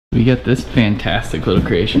We got this fantastic little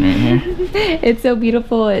creation right here. It's so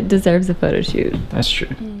beautiful, it deserves a photo shoot. That's true.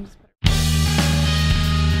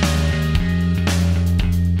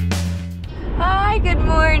 Hi, good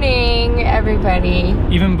morning, everybody.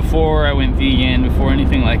 Even before I went vegan, before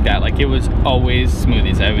anything like that, like it was always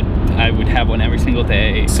smoothies. I would have one every single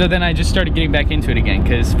day. So then I just started getting back into it again,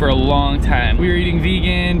 because for a long time we were eating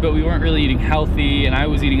vegan, but we weren't really eating healthy, and I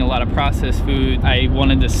was eating a lot of processed food. I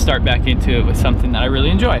wanted to start back into it with something that I really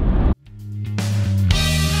enjoy.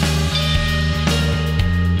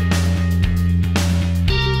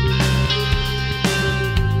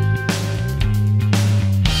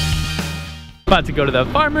 About to go to the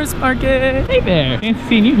farmer's market. Hey there, fancy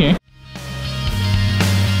seeing you here.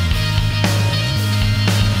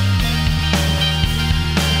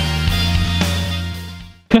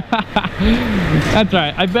 That's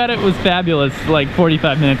right, I bet it was fabulous like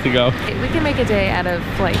 45 minutes ago. We can make a day out of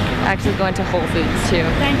like actually going to Whole Foods too.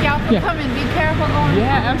 Thank y'all for coming. Be careful going.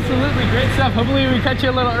 Yeah, absolutely, great stuff. Hopefully we catch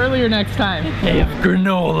you a little earlier next time. They have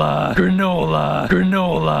granola, granola,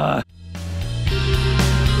 granola.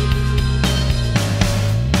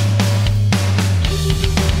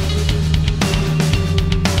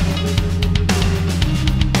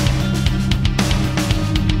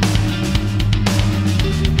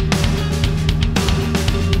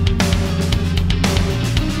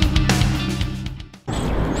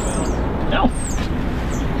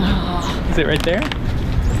 Is it right there?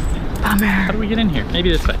 Bummer. How do we get in here? Maybe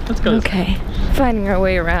this way. Let's go. Okay. Finding our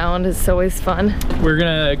way around is always fun. We're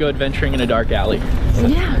gonna go adventuring in a dark alley. So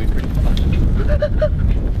yeah.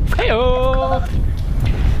 Hey-oh!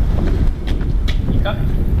 You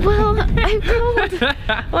coming? Well, I don't.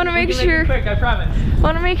 I want to make sure. Quick, I promise. I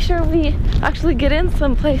want to make sure we actually get in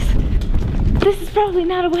someplace. This is probably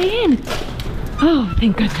not a way in. Oh,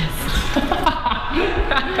 thank goodness.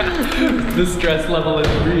 The stress level is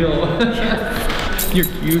real. You're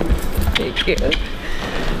cute. Thank you.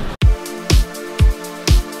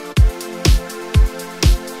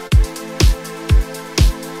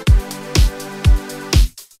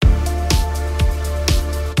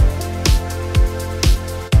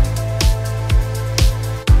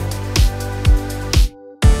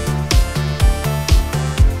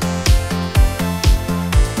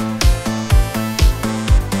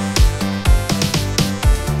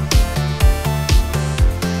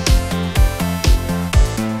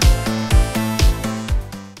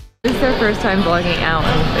 This is our first time vlogging out,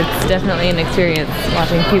 and it's definitely an experience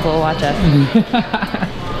watching people watch us.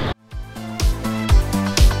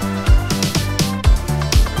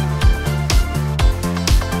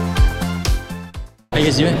 How you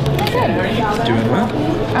guys doing? Good. Doing well.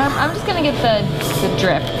 I'm just gonna get the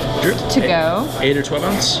drip to go. 8 or 12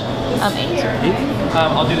 ounce? 8.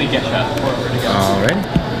 I'll do the get shot before we're to go.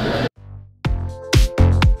 Alrighty.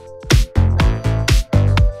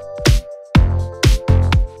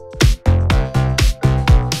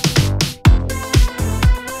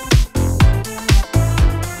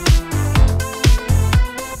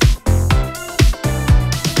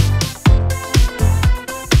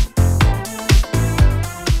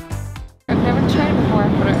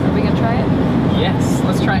 Yes,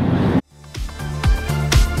 let's try it.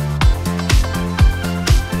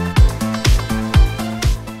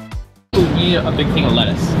 Ooh, we need a big thing of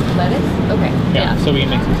lettuce. Lettuce? Okay. Yeah, so we can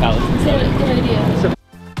make some salads and stuff. Good idea.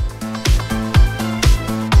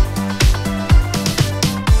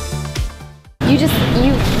 You just,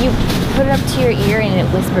 you put it up to your ear and it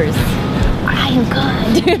whispers, I am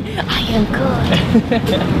good. I am good.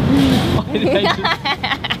 Why did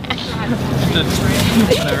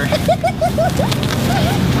whatever.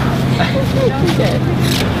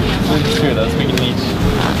 Let's do those. We can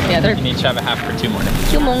each have a half for 2 more.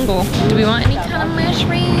 Do we want any kind of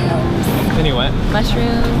mushrooms? Anyway.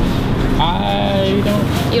 Mushrooms? I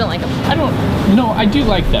don't. You don't like them? I don't. No, I do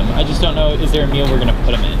like them. I just don't know. Is there a meal we're gonna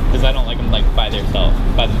put them in? Because I don't like them like by themselves.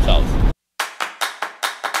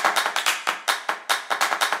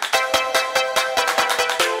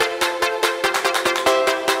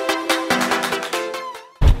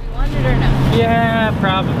 Yeah,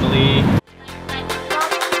 probably.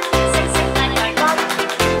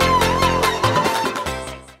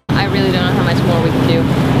 I really don't know how much more we can do.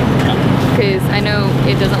 Because I know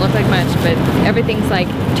it doesn't look like much, but everything's like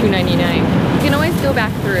 $2.99. You can always go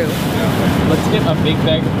back through. Let's get a big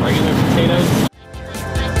bag of regular potatoes.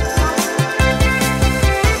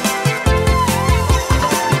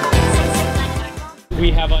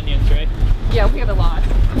 We have onions, right? Yeah, we have a lot.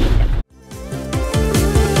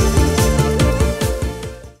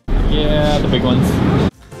 Yeah, the big ones.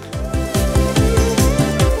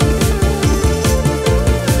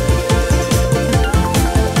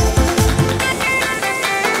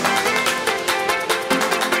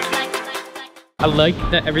 I like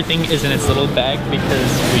that everything is in its little bag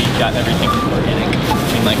because we got everything organic.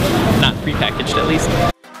 I mean, like, not prepackaged at least.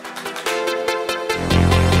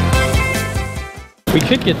 We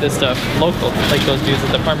could get this stuff local, like those dudes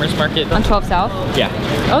at the farmer's market. On 12 South? Yeah.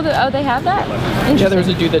 Oh, they have that? Yeah, there was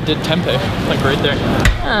a dude that did tempeh, like right there.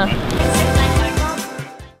 Huh.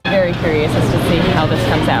 Very curious as to see how this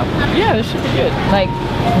comes out. Yeah, this should be good. Like,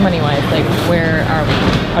 money-wise, like, where are we?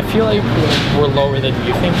 I feel like we're lower than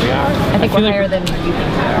you think we are. I think we're higher than you think we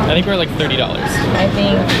are. I think we're like $30. I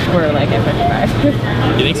think we're like at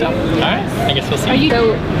 55. You think so? Alright, I guess we'll see.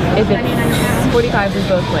 So, if it's 45, we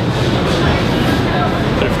both win.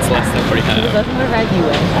 But if it's less than 45, If it's less than 45, you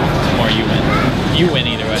win. or you win. You win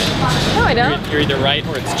either way. No, I don't. You're either right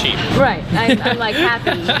or it's cheap. Right. I'm like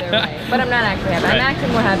happy either way. But I'm not actually happy. Right. I'm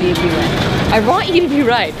actually more happy if you win. I want you to be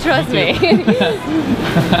right. Trust me.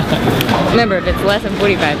 Remember, if it's less than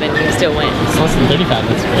 45, then you still win. It's less than 35,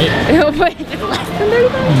 that's great. But if it's less than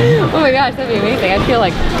 35? Oh my gosh, that'd be amazing. I feel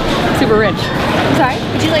like super rich. I'm sorry?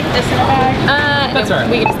 Would you like this in a bag? That's no, all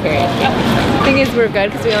right. We can just carry it. Yeah. The thing is, we're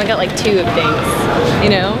good because we only got like 2 of things. You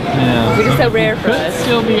know? Yeah. Which is so rare for Could us.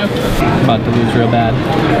 still be okay. About to lose real bad.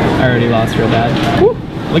 I already lost real bad. Woo.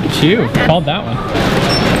 Look at you. Called that one.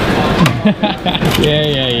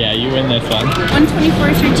 yeah. You win this one. 124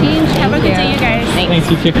 is your change. Have a good day, you guys.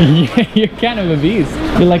 Thanks, you chicken. You're kind of a beast.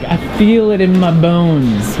 You're like, I feel it in my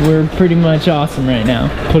bones. We're pretty much awesome right now.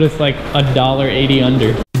 Put us like $1.80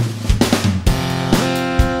 under.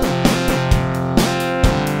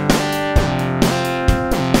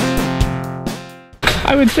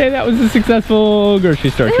 I would say that was a successful grocery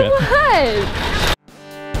store trip. It was.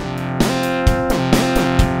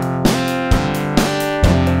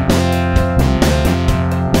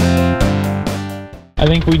 I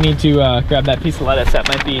think we need to grab that piece of lettuce. That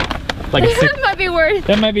might be like a That might be worth.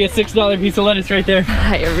 that might be a $6 piece of lettuce right there.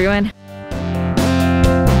 Hi everyone.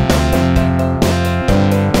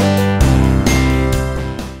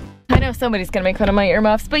 I know somebody's gonna make fun of my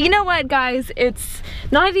earmuffs, but you know what, guys? It's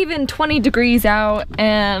not even 20 degrees out,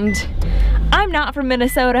 and I'm not from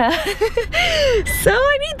Minnesota, so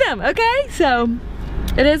I need them. Okay, so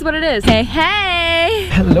it is what it is. Hey, hey!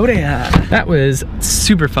 Hello there. That was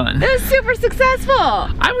super fun. It was super successful.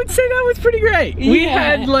 I would say that was pretty great. We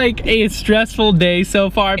had like a stressful day so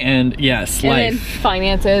far, and yes, And then life.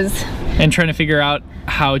 finances. And trying to figure out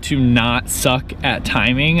how to not suck at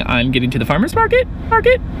timing on getting to the farmer's market,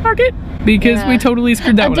 because Yeah. we totally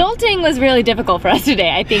screwed that one up. Adulting was really difficult for us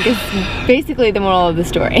today, I think is basically the moral of the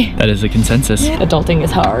story. That is a consensus. Adulting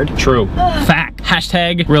is hard. True. Fact.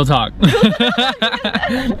 Hashtag real talk.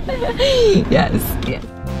 Yes.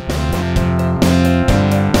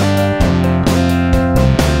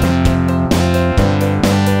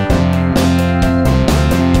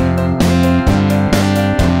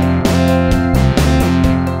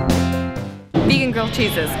 Vegan grilled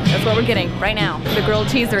cheeses. That's what we're getting right now. The grilled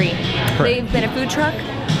cheesery. They've been a food truck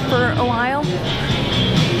for a while.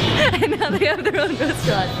 And now they have their own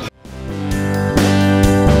restaurant.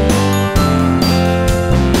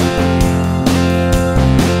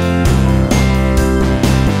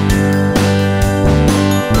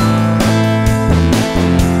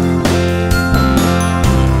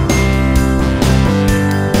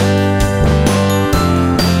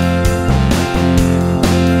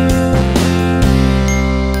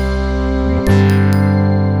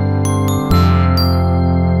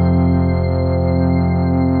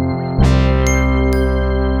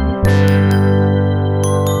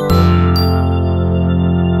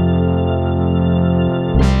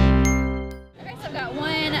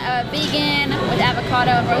 Vegan with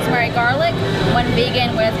avocado and rosemary garlic, one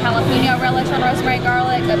vegan with jalapeno relish on rosemary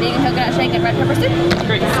garlic, a vegan coconut shake and red pepper soup.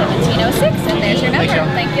 Great. 1706, and there's your number.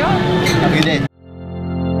 Thank you all. Have a good day.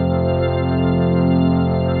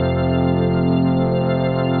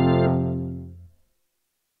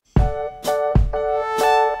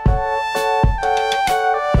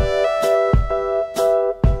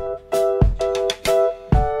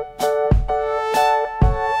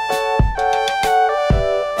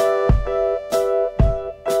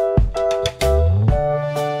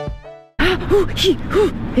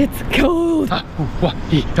 It's cold.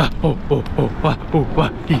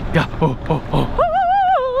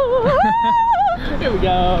 Here we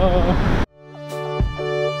go.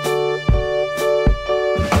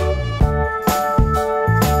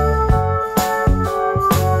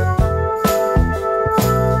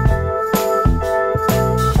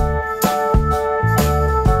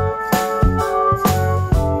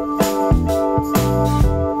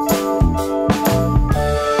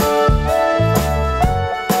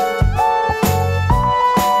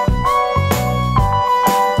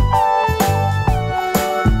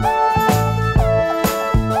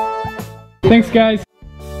 Thanks, guys.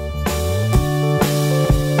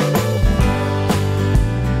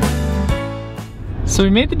 So we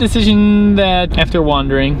made the decision that after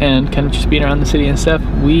wandering and kind of just being around the city and stuff,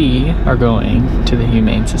 we are going to the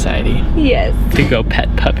Humane Society Yes. to go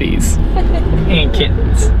pet puppies and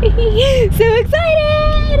kittens. So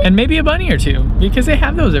excited! And maybe a bunny or two, because they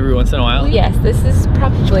have those every once in a while. Yes, this is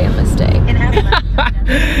probably a mistake.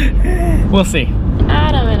 We'll see.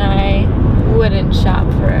 Adam and I wouldn't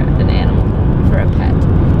shop for an animal, for a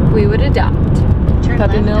pet. We would adopt.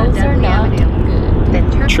 Puppy mills are not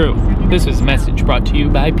good. True. This is a message brought to you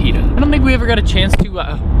by PETA. I don't think we ever got a chance to,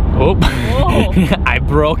 oh. I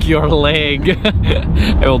broke your leg.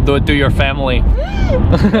 I will do it to your family.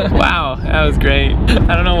 Wow, that was great.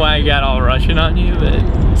 I don't know why I got all Russian on you,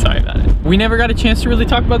 but sorry about it. We never got a chance to really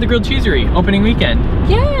talk about the grilled cheesery opening weekend.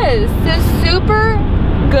 Yes, it's super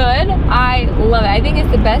good. I love it. I think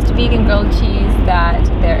it's the best vegan grilled cheese that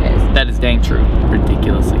there is. That is dang true.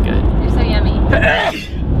 Ridiculously good. You're so yummy.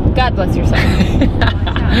 God bless your soul.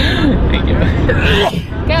 Thank you.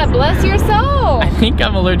 God bless your soul. I think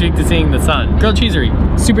I'm allergic to seeing the sun. Grilled cheesery,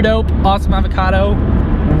 super dope, awesome avocado,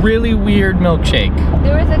 really weird milkshake.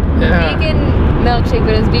 There was a vegan milkshake,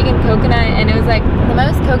 but it was vegan coconut, and it was like the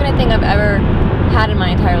most coconut thing I've ever had in my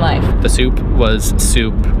entire life. The soup was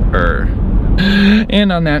super.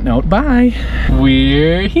 And on that note, bye.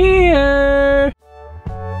 We're here.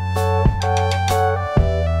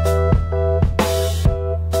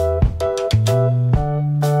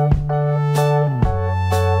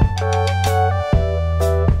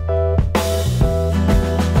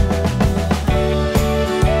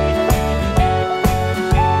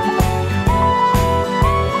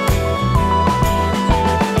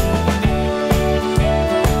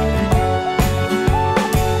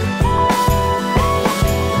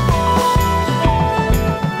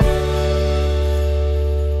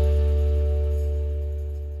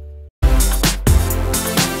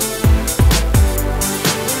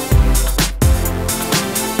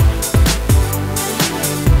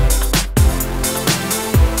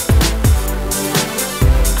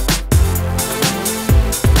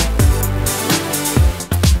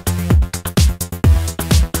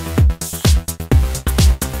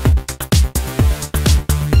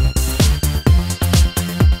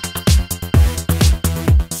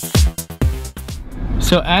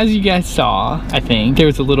 So as you guys saw, I think, there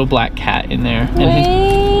was a little black cat in there.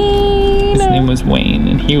 And his name was Wayne,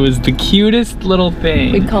 and he was the cutest little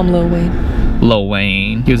thing. We'd call him Lil Wayne. Lil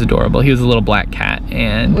Wayne. He was adorable. He was a little black cat,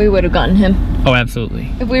 and... We would have gotten him. Oh,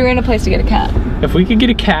 absolutely. If we were in a place to get a cat. If we could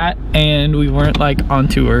get a cat and we weren't like on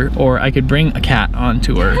tour, or I could bring a cat on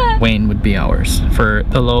tour, Wayne would be ours for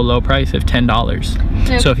the low, low price of $10.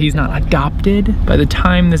 Okay. So if he's not adopted, by the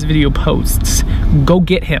time this video posts, go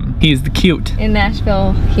get him. He's the cute. In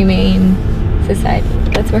Nashville Humane Society.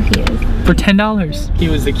 That's where he is. For $10. He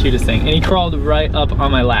was the cutest thing. And he crawled right up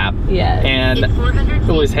on my lap. Yeah. And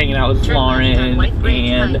was hanging out with Lauren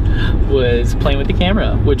and was playing with the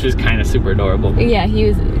camera, which was kind of super adorable. Yeah, he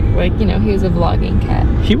was like, you know, he was a vlogging cat.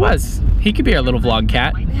 He was. He could be our little vlog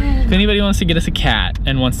cat. If anybody wants to get us a cat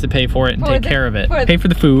and wants to pay for it and take care of it, pay for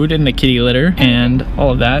the food and the kitty litter and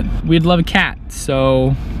all of that, we'd love a cat.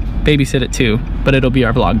 So babysit it too, but it'll be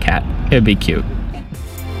our vlog cat. It'd be cute.